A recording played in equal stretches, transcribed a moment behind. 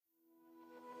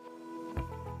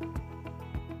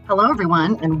Hello,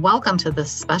 everyone, and welcome to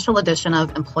this special edition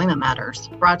of Employment Matters,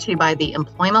 brought to you by the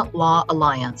Employment Law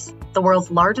Alliance, the world's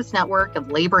largest network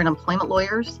of labor and employment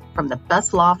lawyers from the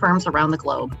best law firms around the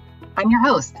globe. I'm your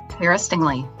host, Tara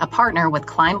Stingley, a partner with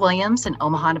Klein Williams in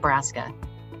Omaha, Nebraska.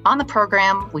 On the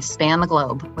program, we span the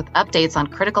globe with updates on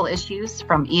critical issues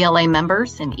from ELA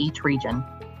members in each region.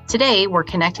 Today, we're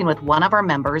connecting with one of our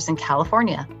members in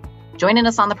California. Joining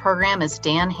us on the program is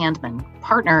Dan Handman,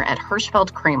 partner at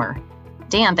Hirschfeld Kramer.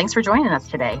 Dan, thanks for joining us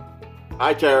today.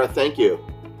 Hi, Tara. Thank you.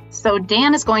 So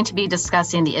Dan is going to be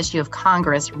discussing the issue of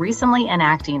Congress recently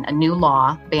enacting a new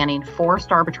law banning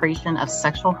forced arbitration of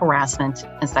sexual harassment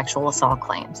and sexual assault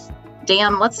claims.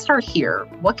 Dan, let's start here.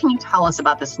 What can you tell us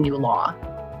about this new law?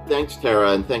 Thanks,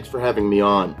 Tara, and thanks for having me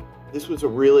on. This was a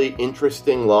really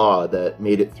interesting law that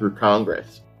made it through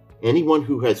Congress. Anyone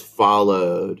who has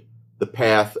followed the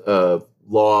path of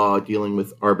law dealing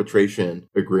with arbitration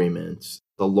agreements,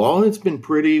 the law has been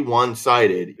pretty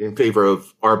one-sided in favor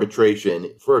of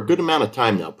arbitration for a good amount of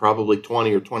time now, probably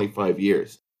 20 or 25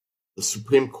 years. The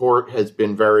Supreme Court has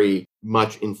been very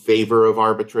much in favor of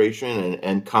arbitration,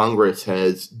 and Congress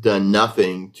has done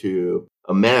nothing to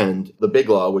amend the big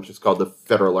law, which is called the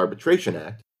Federal Arbitration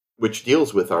Act, which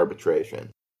deals with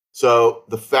arbitration. So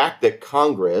the fact that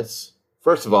Congress,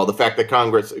 first of all, the fact that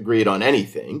Congress agreed on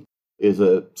anything is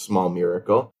a small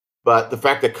miracle. But the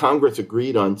fact that Congress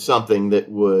agreed on something that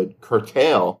would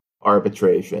curtail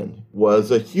arbitration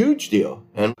was a huge deal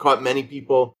and caught many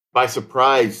people by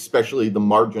surprise, especially the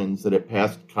margins that it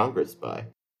passed Congress by.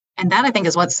 And that, I think,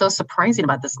 is what's so surprising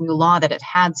about this new law, that it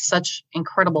had such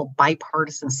incredible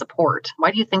bipartisan support.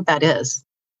 Why do you think that is?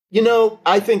 You know,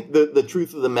 I think the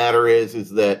truth of the matter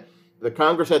is that the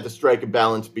Congress had to strike a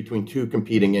balance between two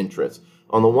competing interests.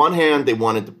 On the one hand, they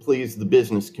wanted to please the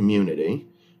business community.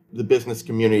 The business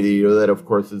community that, of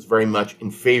course, is very much in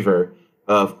favor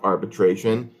of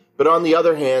arbitration. But on the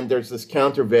other hand, there's this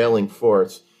countervailing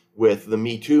force with the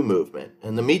Me Too movement.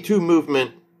 And the Me Too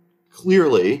movement,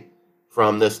 clearly,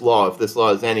 from this law, if this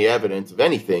law is any evidence of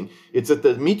anything, it's that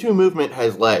the Me Too movement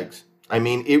has legs. I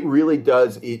mean, it really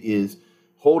does. It is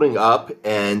holding up,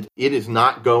 and it is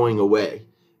not going away.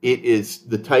 It is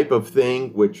the type of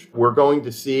thing which we're going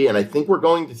to see, and I think we're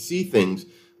going to see things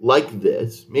like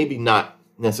this, maybe not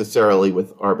necessarily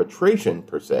with arbitration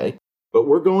per se, but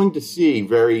we're going to see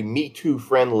very Me Too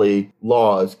friendly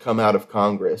laws come out of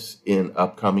Congress in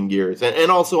upcoming years and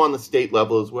also on the state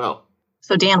level as well.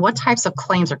 So Dan, what types of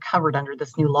claims are covered under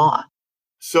this new law?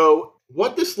 So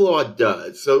what this law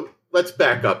does, so let's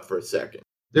back up for a second.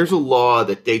 There's a law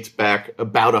that dates back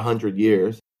about 100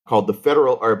 years called the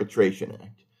Federal Arbitration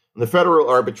Act. And the Federal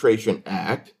Arbitration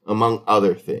Act, among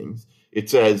other things, it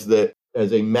says that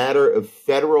as a matter of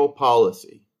federal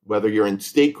policy, whether you're in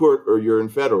state court or you're in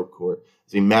federal court,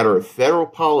 as a matter of federal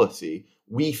policy,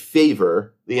 we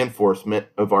favor the enforcement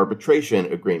of arbitration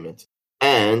agreements.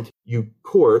 And you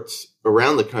courts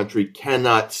around the country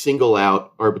cannot single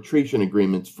out arbitration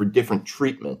agreements for different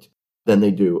treatment than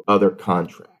they do other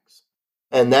contracts.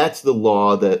 And that's the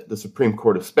law that the Supreme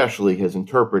Court especially has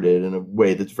interpreted in a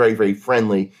way that's very, very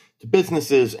friendly to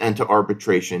businesses and to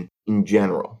arbitration in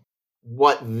general.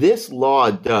 What this law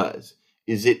does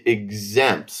is it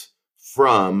exempts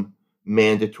from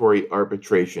mandatory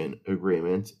arbitration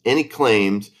agreements any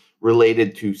claims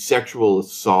related to sexual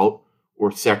assault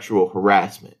or sexual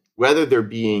harassment, whether they're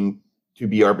being to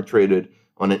be arbitrated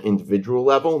on an individual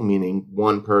level, meaning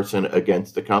one person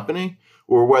against the company,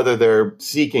 or whether they're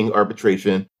seeking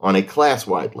arbitration on a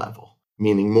class-wide level,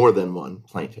 meaning more than one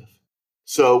plaintiff.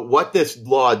 So what this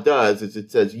law does is it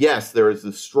says, yes, there is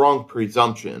a strong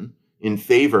presumption in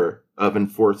favor of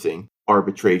enforcing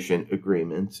arbitration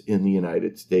agreements in the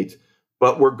United States,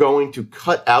 but we're going to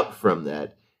cut out from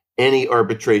that any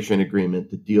arbitration agreement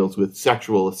that deals with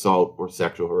sexual assault or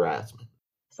sexual harassment.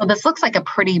 So this looks like a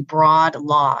pretty broad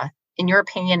law. In your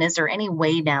opinion, is there any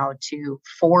way now to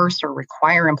force or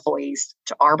require employees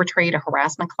to arbitrate a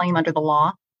harassment claim under the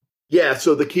law? Yeah,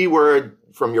 so the key word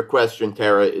from your question,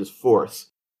 Tara, is force.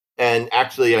 And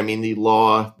actually, I mean,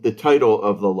 the title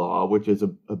of the law, which is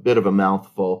a bit of a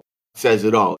mouthful, says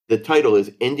it all. The title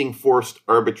is Ending Forced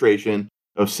Arbitration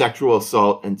of Sexual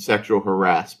Assault and Sexual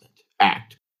Harassment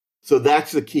Act. So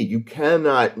that's the key. You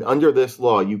cannot, under this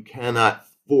law, you cannot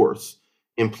force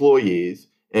employees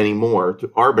anymore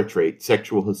to arbitrate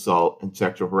sexual assault and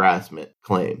sexual harassment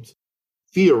claims.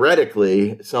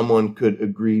 Theoretically, someone could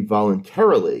agree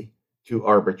voluntarily to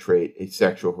arbitrate a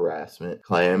sexual harassment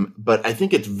claim, but I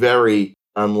think it's very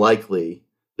unlikely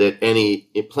that any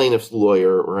plaintiff's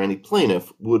lawyer or any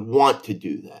plaintiff would want to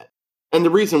do that. And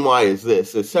the reason why is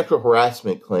this: a sexual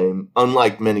harassment claim,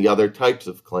 unlike many other types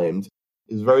of claims,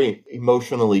 is very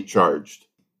emotionally charged.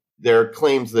 There are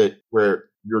claims where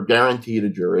you're guaranteed a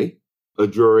jury. A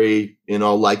jury, in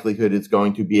all likelihood, is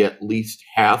going to be at least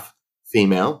half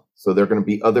female. So there are going to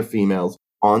be other females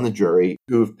on the jury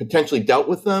who've potentially dealt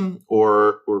with them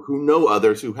or who know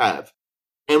others who have.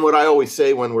 And what I always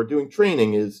say when we're doing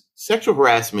training is sexual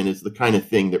harassment is the kind of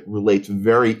thing that relates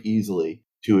very easily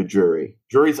to a jury.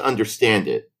 Juries understand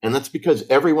it. And that's because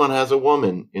everyone has a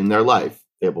woman in their life.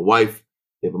 They have a wife,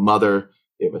 they have a mother,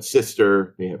 they have a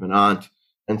sister, they have an aunt.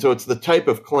 And so it's the type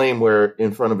of claim where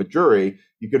in front of a jury,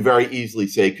 you could very easily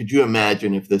say, could you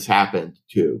imagine if this happened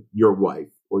to your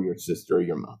wife or your sister or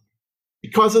your mother?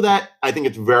 Because of that, I think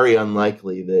it's very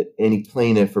unlikely that any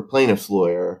plaintiff or plaintiff's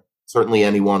lawyer, certainly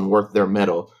anyone worth their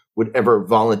mettle, would ever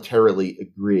voluntarily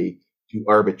agree to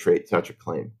arbitrate such a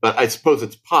claim. But I suppose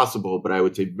it's possible, but I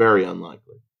would say very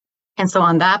unlikely. And so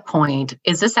on that point,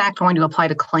 is this act going to apply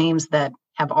to claims that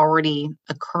have already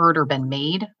occurred or been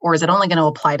made, or is it only going to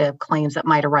apply to claims that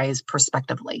might arise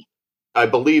prospectively? I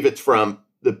believe it's from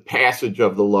the passage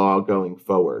of the law going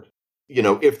forward.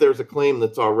 If there's a claim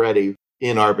that's already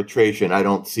in arbitration, I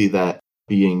don't see that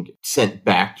being sent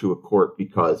back to a court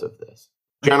because of this.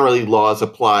 Generally, laws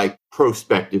apply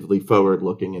prospectively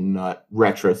forward-looking and not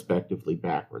retrospectively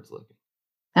backwards-looking.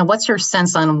 And what's your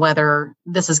sense on whether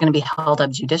this is going to be held up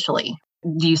judicially?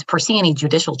 Do you foresee any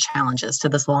judicial challenges to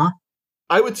this law?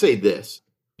 I would say this.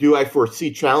 Do I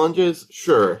foresee challenges?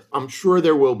 Sure. I'm sure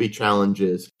there will be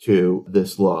challenges to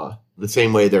this law, the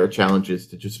same way there are challenges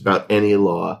to just about any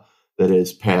law that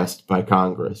is passed by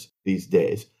Congress these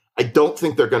days. I don't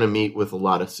think they're going to meet with a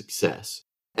lot of success.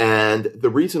 And the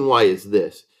reason why is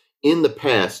this. In the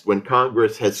past, when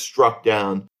Congress has struck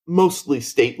down mostly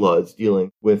state laws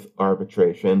dealing with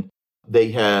arbitration,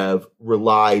 they have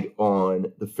relied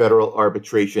on the Federal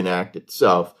Arbitration Act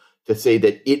itself to say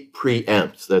that it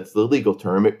preempts, that's the legal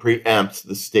term, it preempts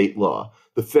the state law.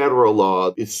 The federal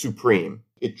law is supreme.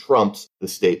 It trumps the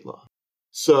state law.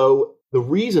 So the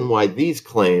reason why these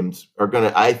claims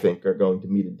I think are going to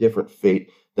meet a different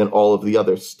fate than all of the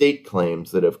other state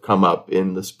claims that have come up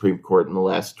in the Supreme Court in the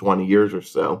last 20 years or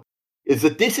so, is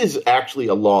that this is actually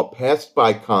a law passed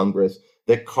by Congress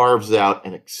that carves out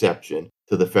an exception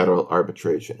to the Federal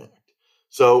Arbitration Act.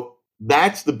 So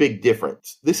that's the big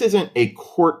difference. This isn't a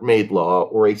court-made law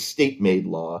or a state-made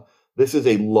law. This is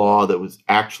a law that was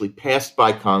actually passed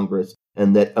by Congress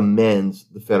and that amends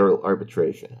the Federal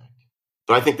Arbitration Act.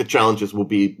 So I think the challenges will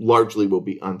be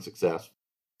unsuccessful.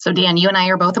 So Dan, you and I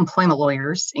are both employment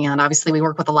lawyers, and obviously we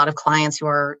work with a lot of clients who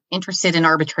are interested in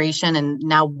arbitration and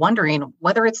now wondering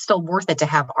whether it's still worth it to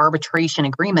have arbitration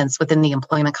agreements within the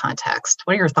employment context.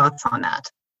 What are your thoughts on that?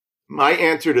 My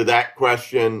answer to that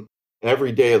question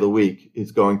every day of the week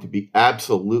is going to be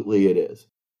absolutely it is.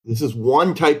 This is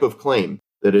one type of claim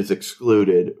that is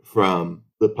excluded from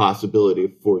the possibility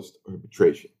of forced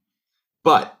arbitration.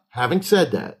 But having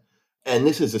said that, and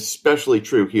this is especially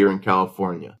true here in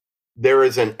California, there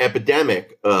is an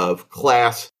epidemic of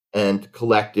class and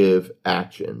collective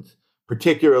actions,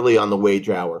 particularly on the wage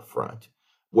hour front,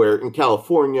 where in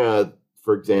California,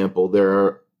 for example, there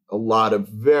are a lot of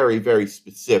very, very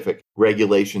specific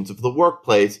regulations of the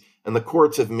workplace, and the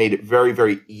courts have made it very,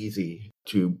 very easy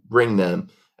to bring them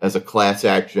as a class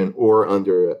action or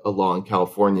under a law in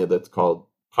California that's called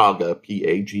PAGA,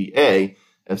 P-A-G-A,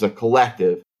 as a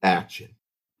collective action.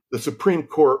 The Supreme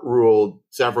Court ruled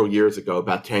several years ago,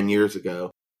 about 10 years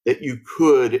ago, that you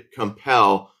could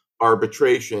compel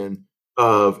arbitration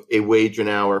of a wage and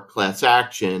hour class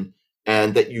action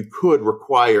and that you could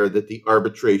require that the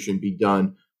arbitration be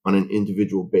done on an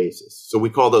individual basis. So we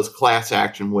call those class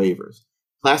action waivers.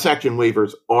 Class action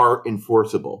waivers are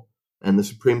enforceable, and the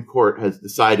Supreme Court has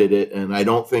decided it, and I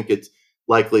don't think it's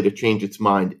likely to change its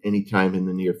mind anytime in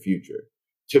the near future.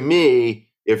 To me,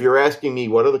 if you're asking me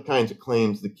what are the kinds of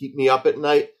claims that keep me up at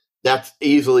night, that's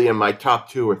easily in my top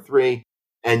 2 or 3.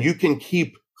 And you can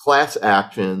keep class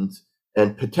actions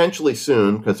and potentially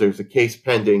soon, because there's a case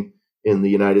pending in the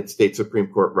United States Supreme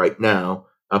Court right now,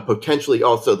 potentially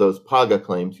also those PAGA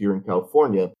claims here in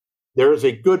California, there is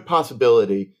a good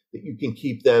possibility that you can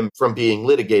keep them from being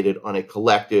litigated on a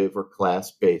collective or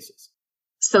class basis.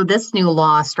 So this new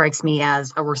law strikes me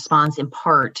as a response in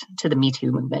part to the Me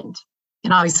Too movement.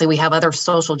 And obviously we have other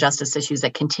social justice issues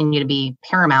that continue to be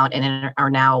paramount and are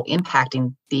now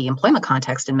impacting the employment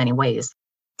context in many ways.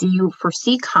 Do you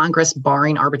foresee Congress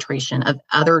barring arbitration of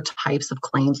other types of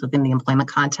claims within the employment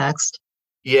context?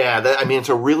 Yeah, it's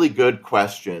a really good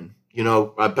question.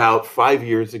 About 5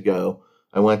 years ago,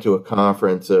 I went to a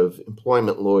conference of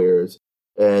employment lawyers,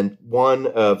 and one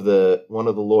of the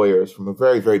lawyers from a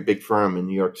very, very big firm in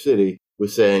New York City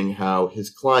was saying how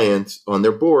his clients on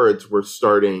their boards were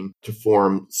starting to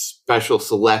form special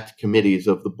select committees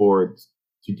of the boards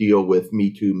to deal with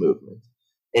Me Too movements.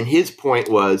 And his point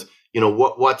was,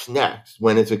 what's next?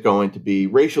 When is it going to be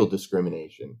racial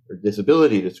discrimination or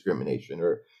disability discrimination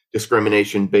or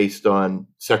discrimination based on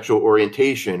sexual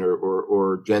orientation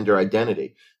or gender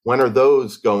identity? When are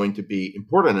those going to be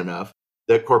important enough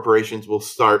that corporations will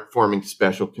start forming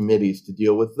special committees to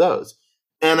deal with those?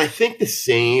 And I think the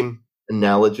same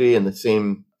analogy and the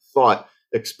same thought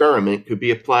experiment could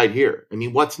be applied here. I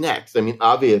mean, what's next? I mean,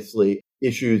 obviously,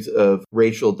 issues of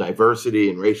racial diversity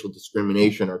and racial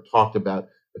discrimination are talked about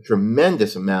a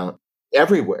tremendous amount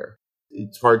everywhere.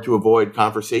 It's hard to avoid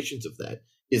conversations of that.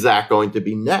 Is that going to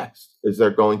be next? Is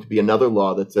there going to be another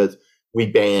law that says we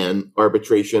ban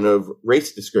arbitration of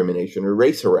race discrimination or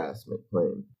race harassment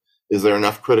claims? Is there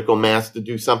enough critical mass to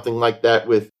do something like that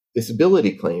with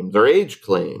disability claims or age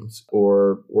claims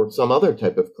or some other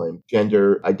type of claim,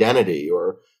 gender identity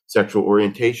or sexual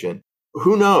orientation?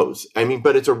 Who knows? I mean,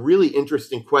 but it's a really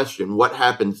interesting question. What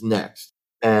happens next?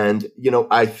 And,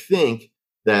 I think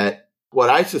that what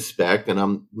I suspect, and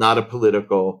I'm not a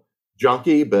political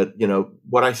junkie, but,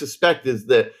 what I suspect is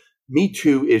that Me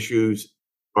Too issues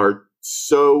are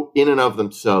so in and of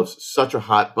themselves such a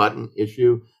hot button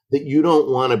issue that you don't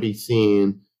want to be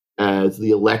seen as the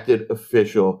elected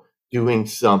official doing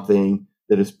something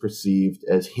that is perceived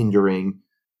as hindering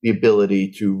the ability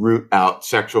to root out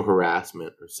sexual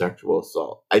harassment or sexual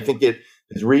assault. I think it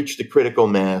has reached a critical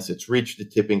mass. It's reached a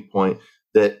tipping point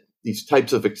that these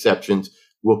types of exceptions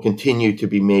will continue to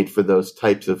be made for those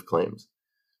types of claims.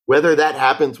 Whether that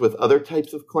happens with other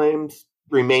types of claims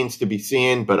remains to be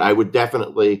seen, but I would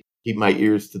definitely keep my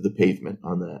ears to the pavement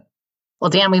on that. Well,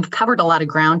 Dan, we've covered a lot of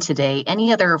ground today.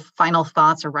 Any other final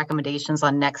thoughts or recommendations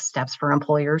on next steps for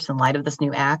employers in light of this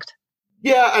new act?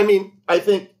 Yeah, I mean, I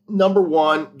think number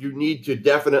one, you need to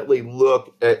definitely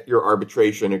look at your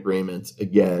arbitration agreements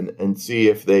again and see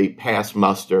if they pass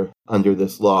muster under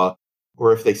this law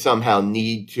or if they somehow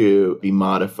need to be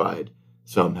modified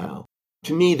somehow.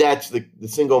 To me, that's the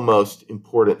single most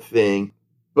important thing.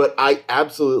 But I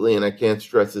absolutely, and I can't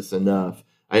stress this enough,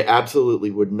 I absolutely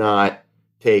would not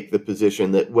take the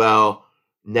position that, well,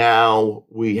 now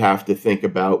we have to think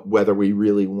about whether we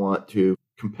really want to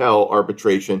compel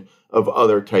arbitration of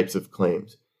other types of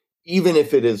claims. Even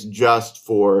if it is just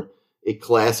for a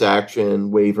class action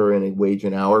waiver in a wage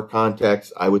and hour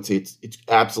context, I would say it's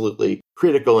absolutely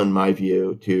critical, in my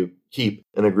view, to keep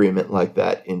an agreement like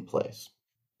that in place.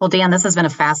 Well, Dan, this has been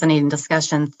a fascinating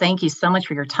discussion. Thank you so much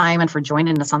for your time and for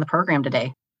joining us on the program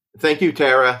today. Thank you,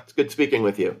 Tara. It's good speaking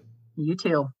with you. You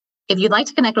too. If you'd like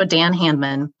to connect with Dan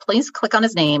Handman, please click on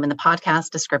his name in the podcast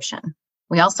description.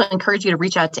 We also encourage you to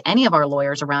reach out to any of our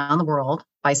lawyers around the world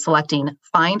by selecting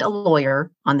Find a Lawyer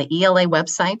on the ELA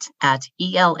website at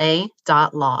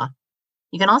ela.law.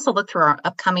 You can also look through our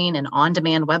upcoming and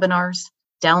on-demand webinars,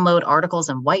 download articles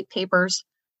and white papers,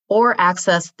 or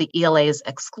access the ELA's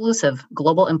exclusive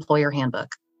Global Employer Handbook.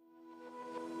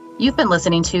 You've been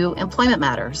listening to Employment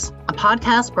Matters, a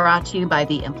podcast brought to you by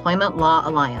the Employment Law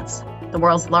Alliance, the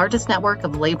world's largest network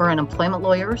of labor and employment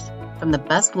lawyers from the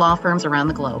best law firms around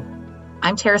the globe.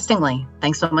 I'm Tara Stingley.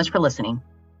 Thanks so much for listening.